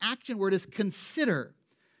do? The action word is consider.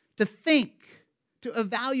 To think, to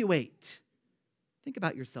evaluate. Think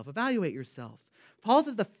about yourself. Evaluate yourself. Paul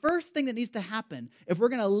says the first thing that needs to happen if we're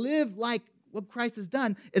going to live like what Christ has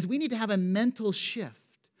done is we need to have a mental shift.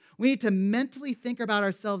 We need to mentally think about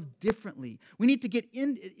ourselves differently. We need to get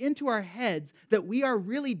into our heads that we are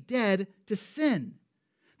really dead to sin,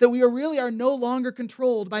 that we really are no longer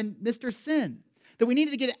controlled by Mr. Sin, that we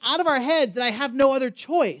need to get out of our heads that I have no other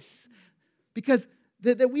choice because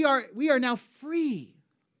that we are now free.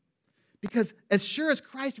 Because as sure as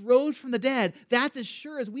Christ rose from the dead, that's as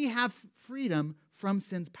sure as we have freedom from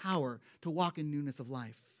sin's power to walk in newness of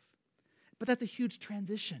life. But that's a huge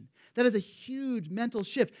transition. That is a huge mental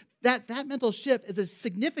shift. That mental shift is as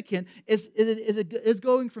significant as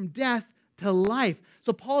going from death to life.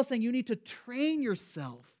 So Paul is saying you need to train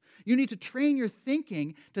yourself. You need to train your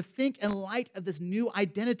thinking to think in light of this new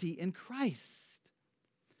identity in Christ.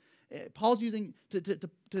 Paul's using,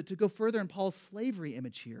 to go further in Paul's slavery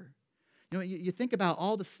image here. You know, you think about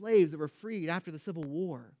all the slaves that were freed after the Civil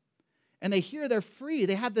War. And they hear they're free.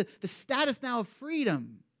 They have the status now of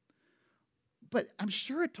freedom. But I'm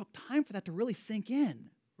sure it took time for that to really sink in,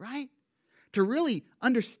 right? To really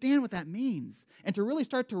understand what that means and to really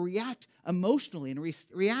start to react emotionally and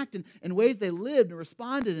react in ways they lived and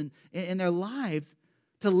responded in their lives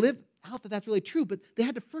to live out that that's really true. But they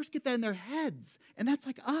had to first get that in their heads. And that's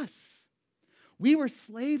like us. We were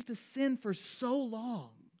slaves to sin for so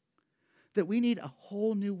long that we need a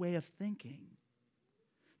whole new way of thinking.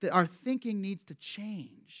 That our thinking needs to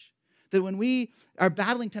change. That when we are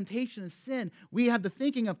battling temptation and sin, we have the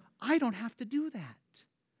thinking of, I don't have to do that.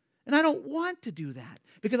 And I don't want to do that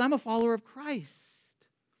because I'm a follower of Christ.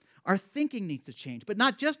 Our thinking needs to change, but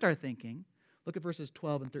not just our thinking. Look at verses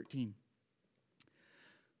 12 and 13.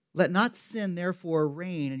 Let not sin, therefore,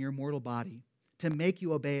 reign in your mortal body to make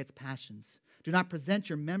you obey its passions. Do not present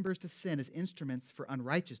your members to sin as instruments for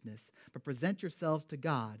unrighteousness, but present yourselves to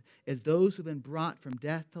God as those who have been brought from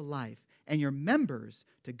death to life, and your members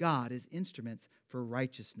to God as instruments for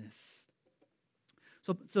righteousness.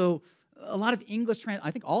 So a lot of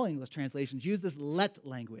I think all English translations use this let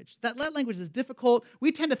language. That let language is difficult.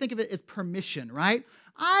 We tend to think of it as permission, right?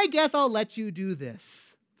 I guess I'll let you do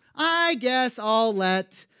this. I guess I'll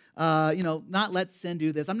not let sin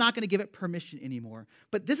do this. I'm not going to give it permission anymore.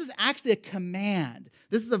 But this is actually a command.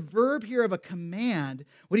 This is a verb here of a command.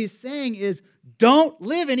 What he's saying is, don't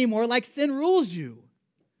live anymore like sin rules you.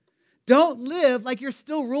 Don't live like you're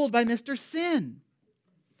still ruled by Mr. Sin.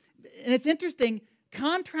 And it's interesting,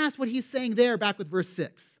 contrast what he's saying there back with verse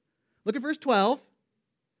 6. Look at verse 12.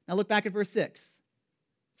 Now look back at verse 6.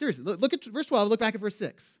 Seriously, look at verse 12, look back at verse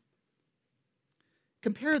 6.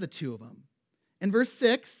 Compare the two of them. In verse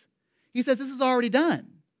 6, he says this is already done.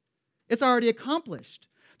 It's already accomplished.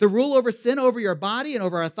 The rule over sin, over your body and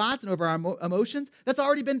over our thoughts and over our emotions, that's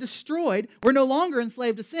already been destroyed. We're no longer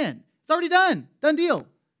enslaved to sin. It's already done. Done deal.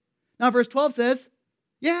 Now verse 12 says,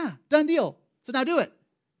 yeah, done deal. So now do it.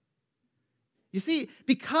 You see,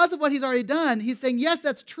 because of what he's already done, he's saying, yes,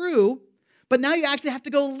 that's true, but now you actually have to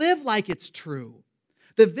go live like it's true.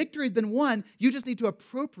 The victory's been won. You just need to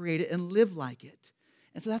appropriate it and live like it.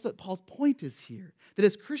 And so that's what Paul's point is here. That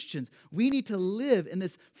as Christians, we need to live in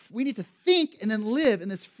this, we need to think and then live in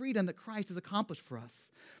this freedom that Christ has accomplished for us.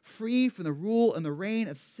 Free from the rule and the reign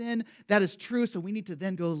of sin. That is true, so we need to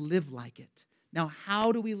then go live like it. Now,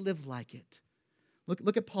 how do we live like it?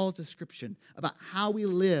 Look at Paul's description about how we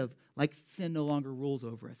live like sin no longer rules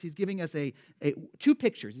over us. He's giving us two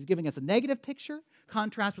pictures. He's giving us a negative picture,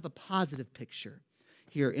 contrast with a positive picture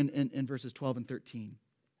here in verses 12 and 13.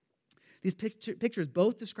 These pictures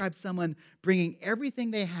both describe someone bringing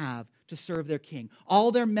everything they have to serve their king.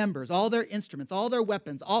 All their members, all their instruments, all their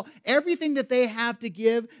weapons, everything that they have to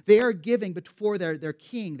give, they are giving before their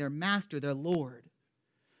king, their master, their Lord.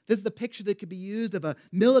 This is the picture that could be used of a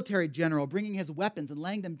military general bringing his weapons and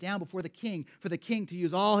laying them down before the king for the king to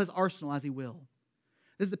use all his arsenal as he will.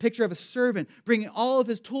 This is the picture of a servant bringing all of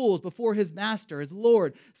his tools before his master, his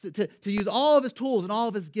Lord, to use all of his tools and all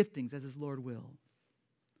of his giftings as his Lord will.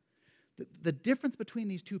 The difference between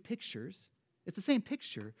these two pictures, it's the same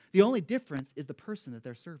picture. The only difference is the person that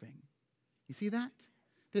they're serving. You see that?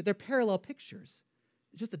 They're parallel pictures.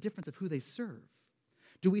 It's just the difference of who they serve.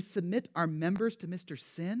 Do we submit our members to Mr.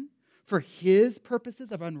 Sin for his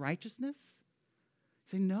purposes of unrighteousness?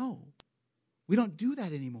 Say, no, we don't do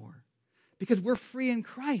that anymore because we're free in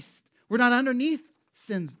Christ. We're not underneath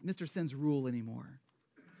Mr. Sin's rule anymore.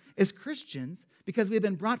 As Christians, because we've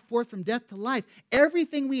been brought forth from death to life,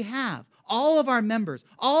 everything we have, all of our members,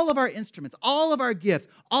 all of our instruments, all of our gifts,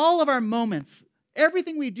 all of our moments,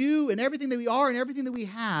 everything we do and everything that we are and everything that we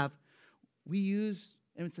have, we use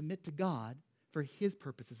and submit to God for his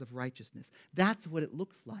purposes of righteousness. That's what it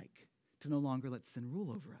looks like to no longer let sin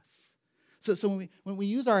rule over us. So when we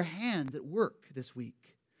use our hands at work this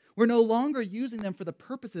week, we're no longer using them for the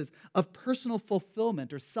purposes of personal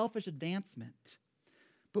fulfillment or selfish advancement.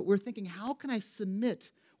 But we're thinking, how can I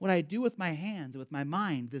submit what I do with my hands and with my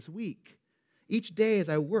mind this week? Each day as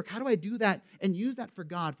I work, how do I do that and use that for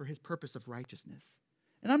God for his purpose of righteousness?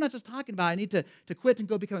 And I'm not just talking about I need to quit and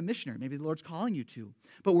go become a missionary. Maybe the Lord's calling you to.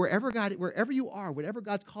 But wherever you are, whatever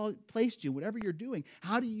God's placed you, whatever you're doing,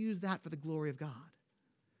 how do you use that for the glory of God?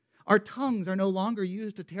 Our tongues are no longer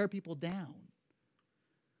used to tear people down.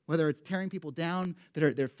 Whether it's tearing people down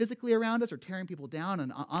that they're physically around us or tearing people down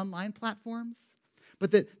on online platforms.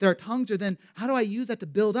 But that our tongues are then, how do I use that to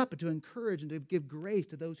build up and to encourage and to give grace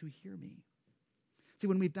to those who hear me? See,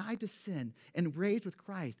 when we died to sin and raised with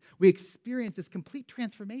Christ, we experience this complete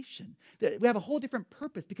transformation. We have a whole different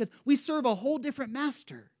purpose because we serve a whole different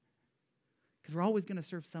master. Because we're always going to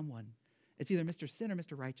serve someone. It's either Mr. Sin or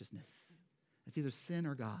Mr. Righteousness. It's either sin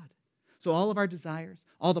or God. So all of our desires,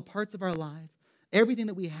 all the parts of our lives, everything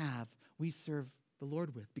that we have, we serve the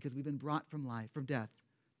Lord with because we've been brought from death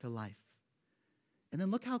to life. And then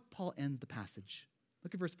look how Paul ends the passage.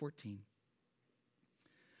 Look at verse 14.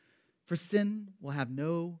 For sin will have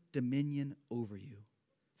no dominion over you,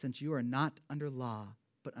 since you are not under law,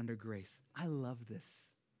 but under grace. I love this.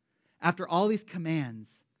 After all these commands,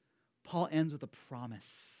 Paul ends with a promise.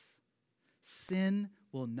 Sin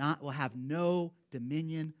will have no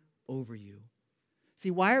dominion over you.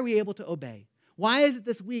 See, why are we able to obey? Why is it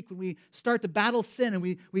this week when we start to battle sin and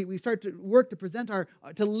we start to work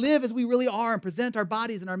to live as we really are and present our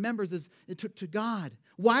bodies and our members to God?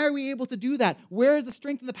 Why are we able to do that? Where is the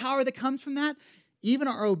strength and the power that comes from that? Even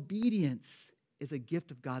our obedience is a gift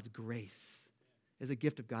of God's grace, is a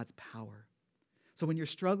gift of God's power. So when you're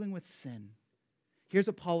struggling with sin, here's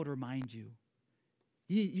what Paul would remind you.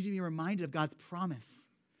 You need to be reminded of God's promise.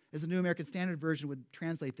 As the New American Standard Version would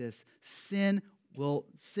translate this, sin will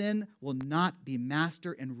not be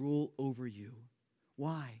master and rule over you.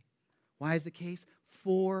 Why? Why is the case?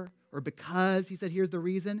 Because, he said, here's the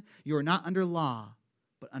reason, you are not under law,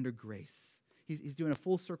 but under grace. He's doing a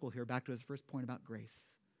full circle here back to his first point about grace.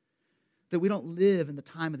 That we don't live in the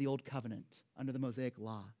time of the Old Covenant under the Mosaic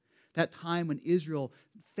Law. That time when Israel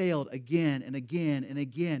failed again and again and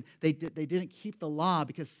again. They didn't keep the law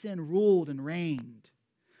because sin ruled and reigned.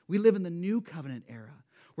 We live in the New Covenant era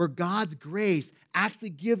where God's grace actually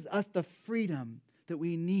gives us the freedom that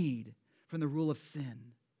we need from the rule of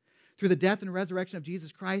sin. Through the death and resurrection of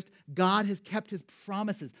Jesus Christ, God has kept his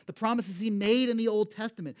promises, the promises he made in the Old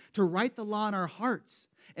Testament, to write the law in our hearts,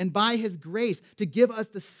 and by his grace to give us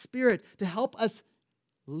the Spirit to help us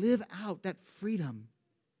live out that freedom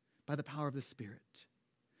by the power of the Spirit.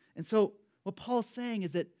 And so what Paul's saying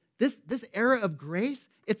is that this era of grace,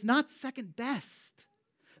 it's not second best.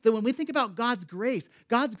 That when we think about God's grace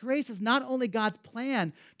is not only God's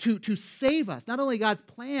plan to save us, not only God's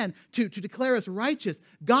plan to declare us righteous.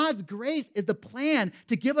 God's grace is the plan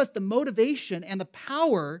to give us the motivation and the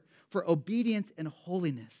power for obedience and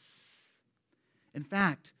holiness. In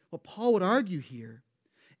fact, what Paul would argue here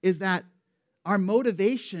is that our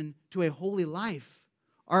motivation to a holy life,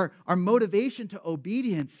 our motivation to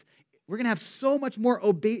obedience, we're going to have so much more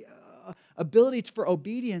ability for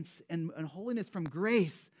obedience and holiness from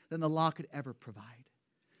grace than the law could ever provide.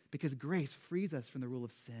 Because grace frees us from the rule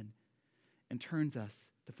of sin and turns us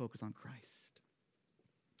to focus on Christ.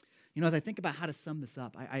 You know, as I think about how to sum this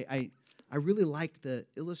up, I really liked the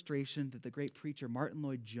illustration that the great preacher Martin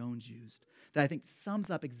Lloyd-Jones used that I think sums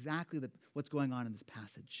up exactly what's going on in this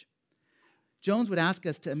passage. Jones would ask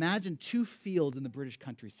us to imagine two fields in the British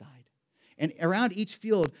countryside. And around each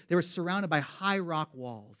field, they were surrounded by high rock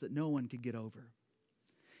walls that no one could get over.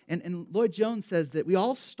 And Lloyd-Jones says that we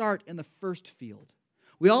all start in the first field.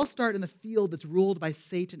 We all start in the field that's ruled by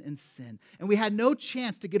Satan and sin. And we had no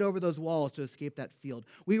chance to get over those walls to escape that field.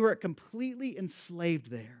 We were completely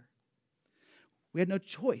enslaved there. We had no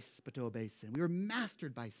choice but to obey sin. We were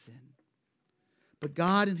mastered by sin. But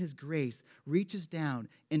God in his grace reaches down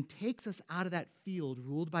and takes us out of that field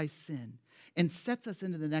ruled by sin and sets us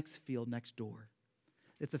into the next field next door.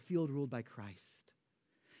 It's a field ruled by Christ.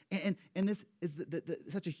 And this is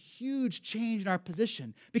such a huge change in our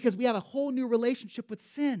position because we have a whole new relationship with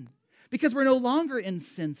sin. Because we're no longer in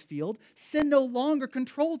sin's field. Sin no longer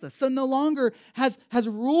controls us. Sin no longer has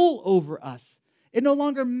rule over us. It no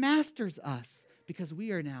longer masters us because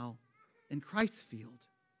we are now in Christ's field.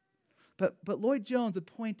 But Lloyd-Jones would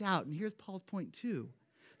point out, and here's Paul's point too,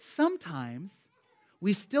 sometimes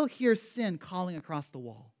we still hear sin calling across the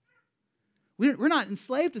wall. We're not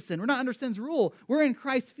enslaved to sin. We're not under sin's rule. We're in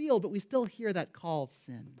Christ's field, but we still hear that call of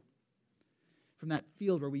sin from that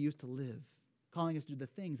field where we used to live, calling us to do the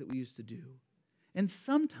things that we used to do. And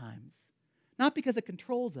sometimes, not because it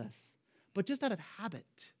controls us, but just out of habit,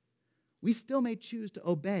 we still may choose to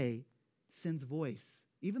obey sin's voice,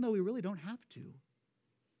 even though we really don't have to.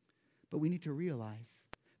 But we need to realize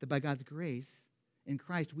that by God's grace in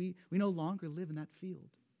Christ, we no longer live in that field.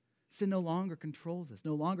 Sin no longer controls us,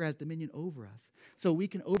 no longer has dominion over us. So we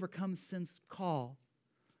can overcome sin's call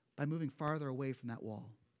by moving farther away from that wall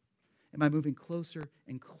and by moving closer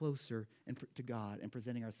and closer to God and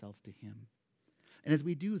presenting ourselves to him. And as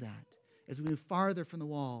we do that, as we move farther from the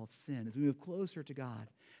wall of sin, as we move closer to God,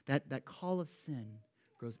 that call of sin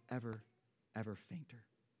grows ever, ever fainter.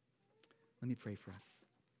 Let me pray for us.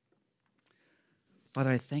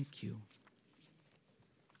 Father, I thank you.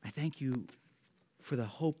 I thank you for the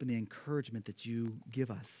hope and the encouragement that you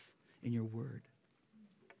give us in your word.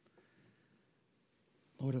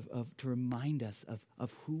 Lord, to remind us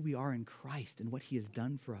of who we are in Christ and what he has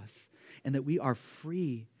done for us, and that we are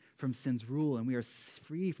free from sin's rule and we are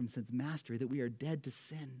free from sin's mastery, that we are dead to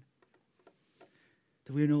sin,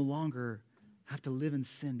 that we no longer have to live in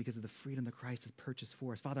sin because of the freedom that Christ has purchased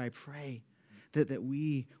for us. Father, I pray that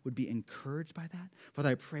we would be encouraged by that. Father,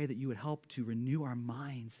 I pray that you would help to renew our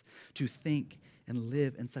minds to think and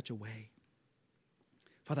live in such a way.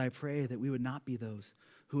 Father, I pray that we would not be those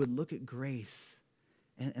who would look at grace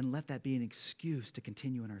and let that be an excuse to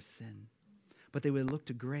continue in our sin, but they would look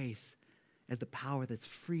to grace as the power that's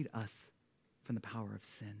freed us from the power of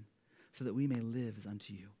sin, so that we may live as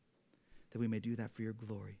unto you, that we may do that for your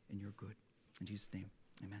glory and your good. In Jesus' name,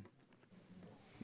 amen.